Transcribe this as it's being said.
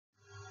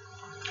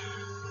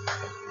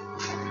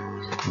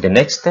The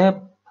next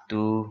step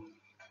to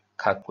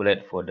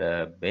calculate for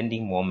the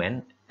bending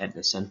moment at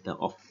the center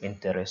of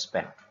interest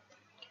span.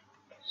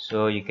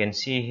 So you can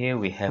see here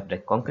we have the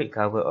concrete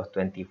cover of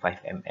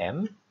 25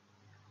 mm,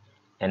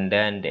 and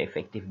then the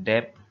effective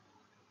depth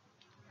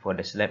for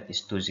the slab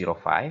is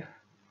 205.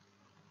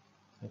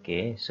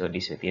 Okay, so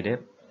this effective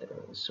depth.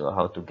 So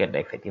how to get the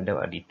effective depth,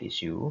 I'll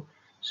teach you.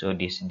 So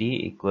this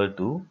D equal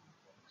to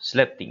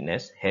slab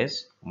thickness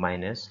H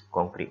minus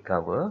concrete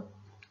cover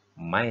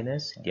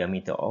minus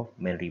diameter of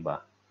main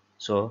rebar.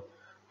 So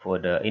for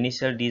the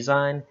initial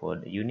design,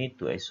 you need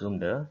to assume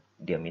the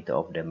diameter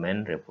of the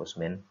main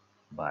reinforcement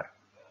bar.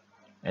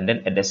 And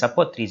then at the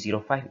support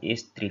 305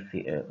 is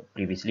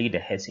previously the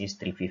H is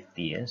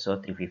 350. So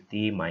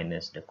 350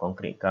 minus the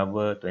concrete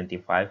cover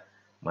 25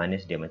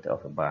 minus diameter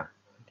of the bar.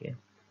 Okay.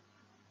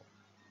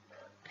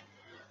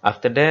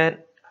 After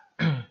that,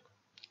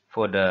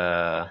 for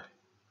the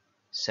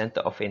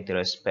center of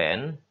interest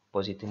span,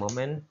 positive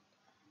moment,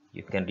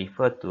 you can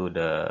refer to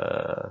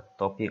the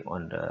topic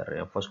on the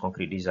reinforced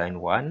concrete design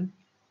 1.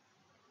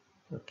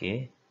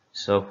 Okay,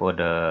 so for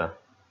the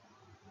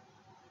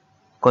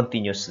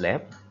continuous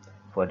slab,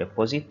 for the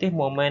positive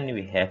moment,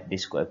 we have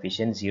this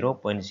coefficient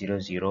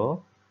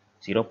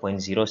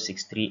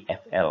 0.063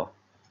 FL.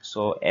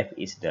 So F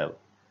is the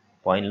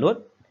point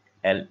load,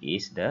 L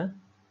is the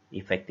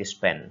effective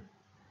span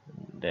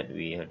that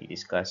we already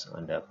discussed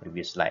on the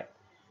previous slide.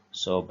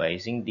 So by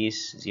using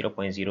this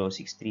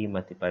 0.063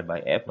 multiplied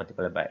by F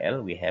multiplied by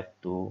L, we have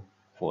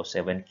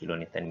 247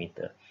 kilonewton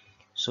meter.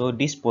 So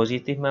this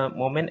positive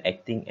moment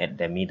acting at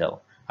the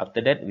middle.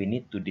 After that, we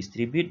need to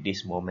distribute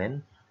this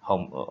moment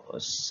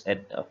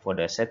for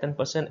the certain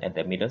person at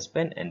the middle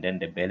span, and then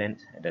the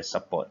balance at the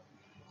support.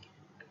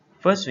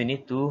 First, we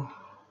need to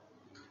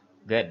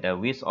get the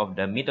width of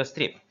the middle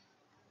strip.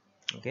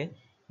 Okay,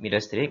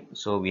 middle strip.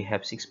 So we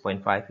have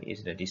 6.5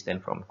 is the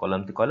distance from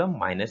column to column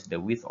minus the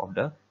width of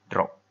the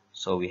drop.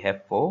 So we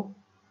have 4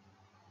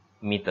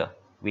 meter,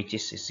 which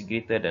is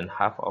greater than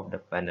half of the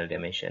panel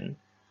dimension.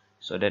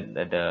 So that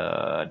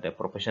the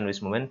proportion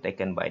width moment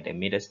taken by the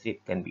middle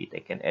strip can be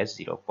taken as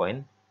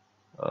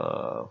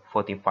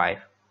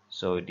 0.45.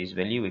 So this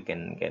value we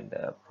can get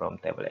from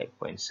table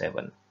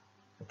 8.7.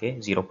 Okay,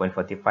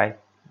 0.45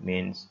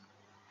 means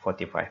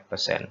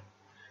 45%.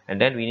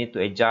 And then we need to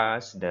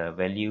adjust the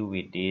value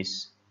with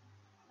this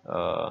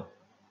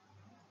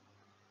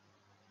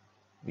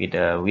with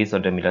the width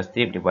of the middle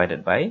strip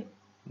divided by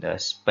the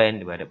span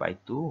divided by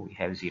 2, we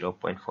have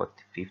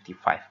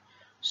 0.455.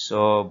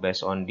 So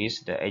based on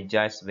this, the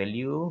adjust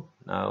value,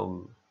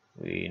 now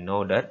we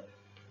know that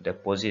the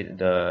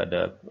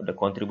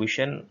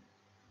contribution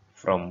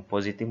from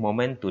positive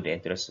moment to the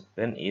interest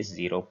span is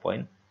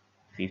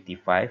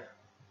 0.55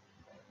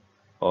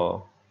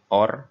 or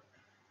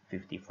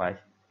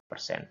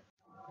 55%.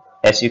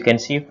 As you can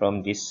see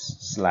from this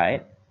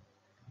slide,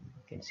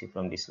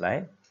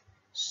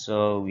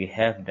 so we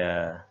have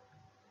the,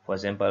 for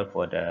example,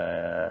 for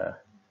the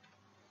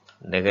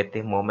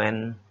negative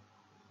moment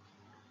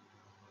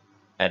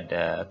at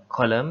the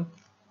column,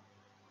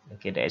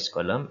 okay, the X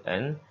column,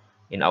 and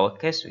in our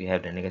case we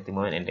have the negative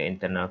moment in the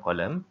internal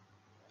column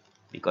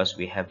because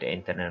we have the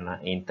internal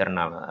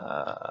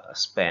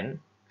span.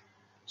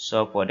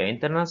 So for the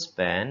internal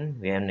span,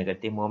 we have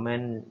negative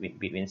moment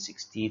between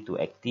 60 to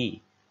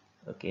 80,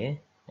 okay,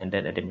 and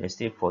then at the middle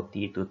strip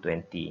 40 to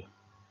 20.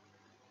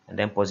 And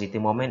then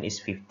positive moment is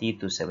 50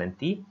 to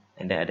 70,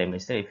 and then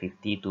administrative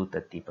 50 to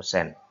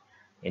 30%.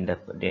 In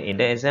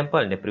the example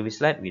in the previous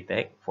slide, we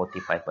take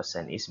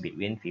 45% is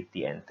between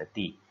 50 and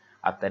 30.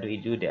 After we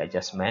do the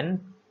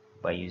adjustment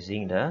by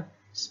using the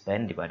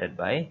span divided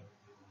by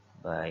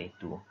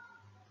 2.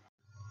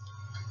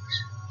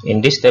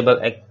 In this table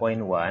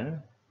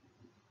 8.1,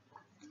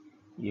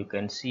 you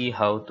can see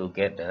how to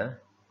get the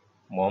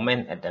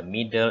moment at the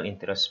middle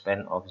interest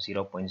span of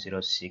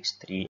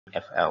 0.063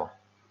 FL.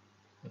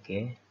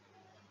 Okay.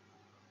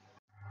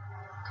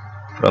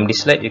 From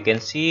this slide, you can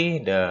see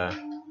the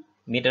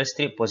middle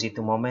strip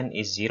positive moment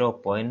is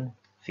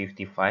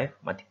 0.55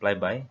 multiplied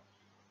by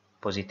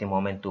positive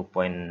moment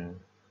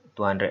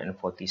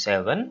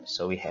 247.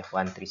 So we have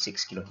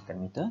 136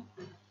 kilonewton meter.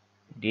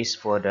 This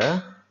for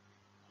the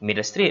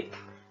middle strip.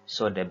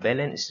 So the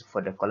balance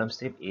for the column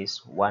strip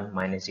is 1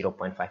 minus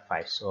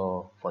 0.55.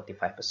 So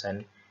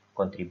 45%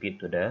 contribute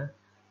to the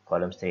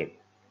column strip.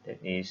 That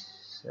is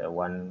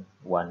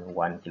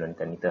 111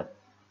 kilonewton meter.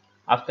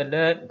 After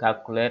that,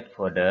 calculate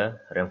for the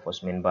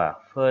reinforcement bar.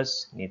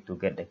 First, need to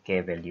get the K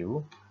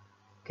value.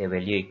 K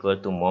value equal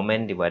to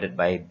moment divided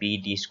by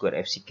BD squared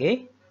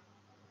FCK.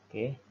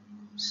 Okay,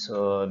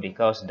 so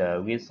because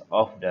the width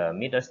of the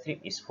middle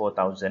strip is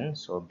 4000,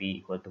 so B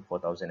equal to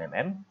 4000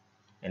 mm.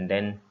 And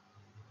then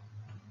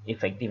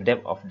effective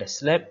depth of the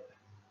slab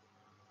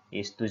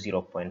is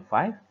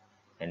 20.5.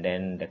 And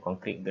then the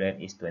concrete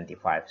grade is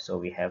 25. So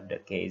we have the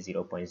K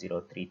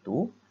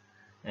 0.032.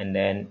 And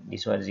then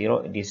this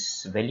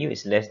value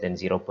is less than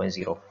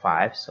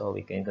 0.05, so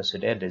we can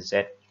consider the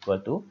Z equal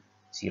to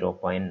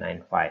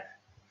 0.95.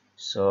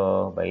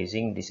 So by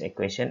using this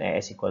equation,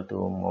 AS equal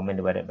to moment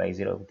divided by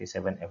 0.57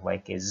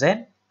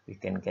 FYKZ, we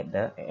can get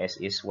the AS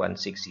is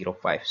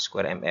 1605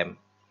 square mm.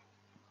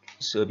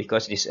 So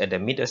because this at the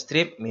middle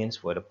strip means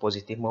for the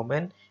positive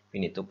moment, we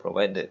need to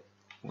provide the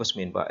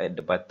Boltzmann bar at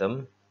the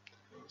bottom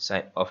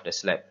side of the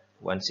slab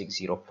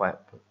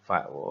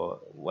 1605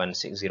 or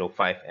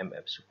 1605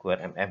 mm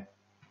square mm.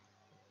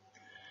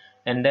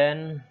 And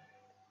then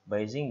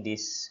by using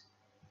this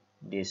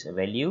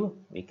value,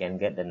 we can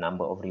get the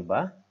number of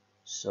rebar.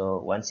 So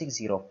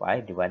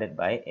 1605 divided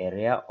by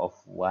area of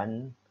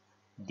one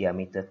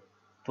diameter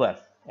 12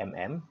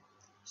 mm.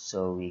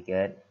 So we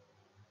get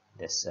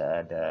this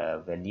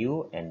the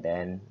value, and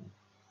then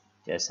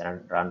just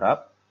round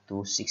up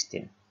to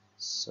 16.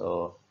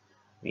 So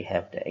we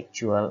have the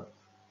actual,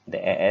 the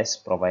AS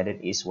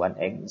provided is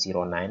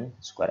 1809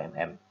 square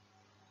mm.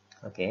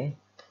 Okay,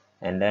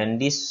 and then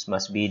this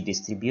must be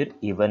distributed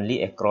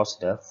evenly across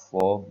the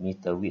 4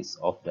 meter width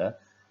of the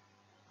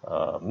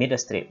middle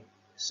strip,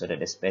 so that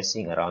the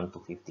spacing around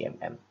 250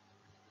 mm.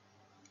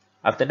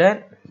 After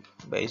that,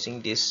 by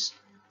using this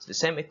the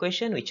same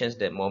equation, we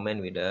change the moment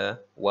with the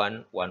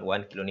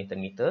 111 kilonewton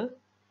meter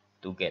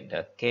to get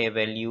the K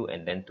value,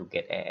 and then to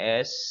get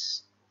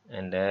AS,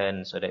 and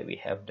then so that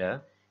we have the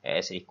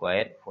AS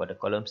required for the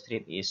column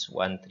strip is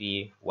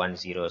 1310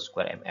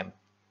 square mm.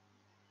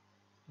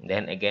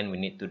 Then again, we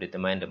need to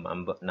determine the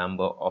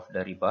number of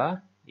the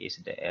rebar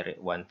is the area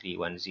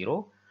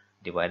 1310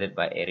 divided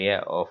by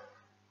area of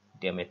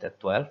diameter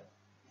 12.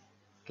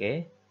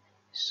 Okay,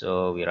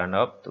 so we round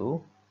up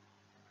to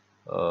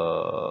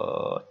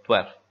 12,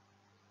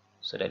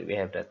 so that we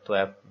have the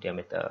 12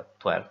 diameter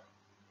 12.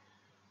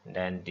 And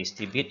then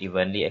distribute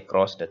evenly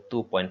across the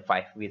 2.5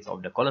 width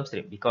of the column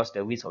strip, because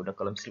the width of the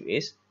column strip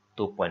is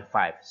 2.5.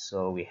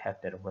 So we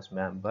have the reverse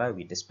number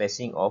with the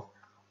spacing of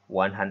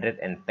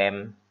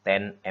 110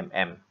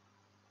 mm.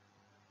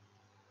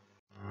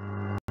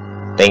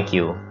 Thank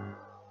you.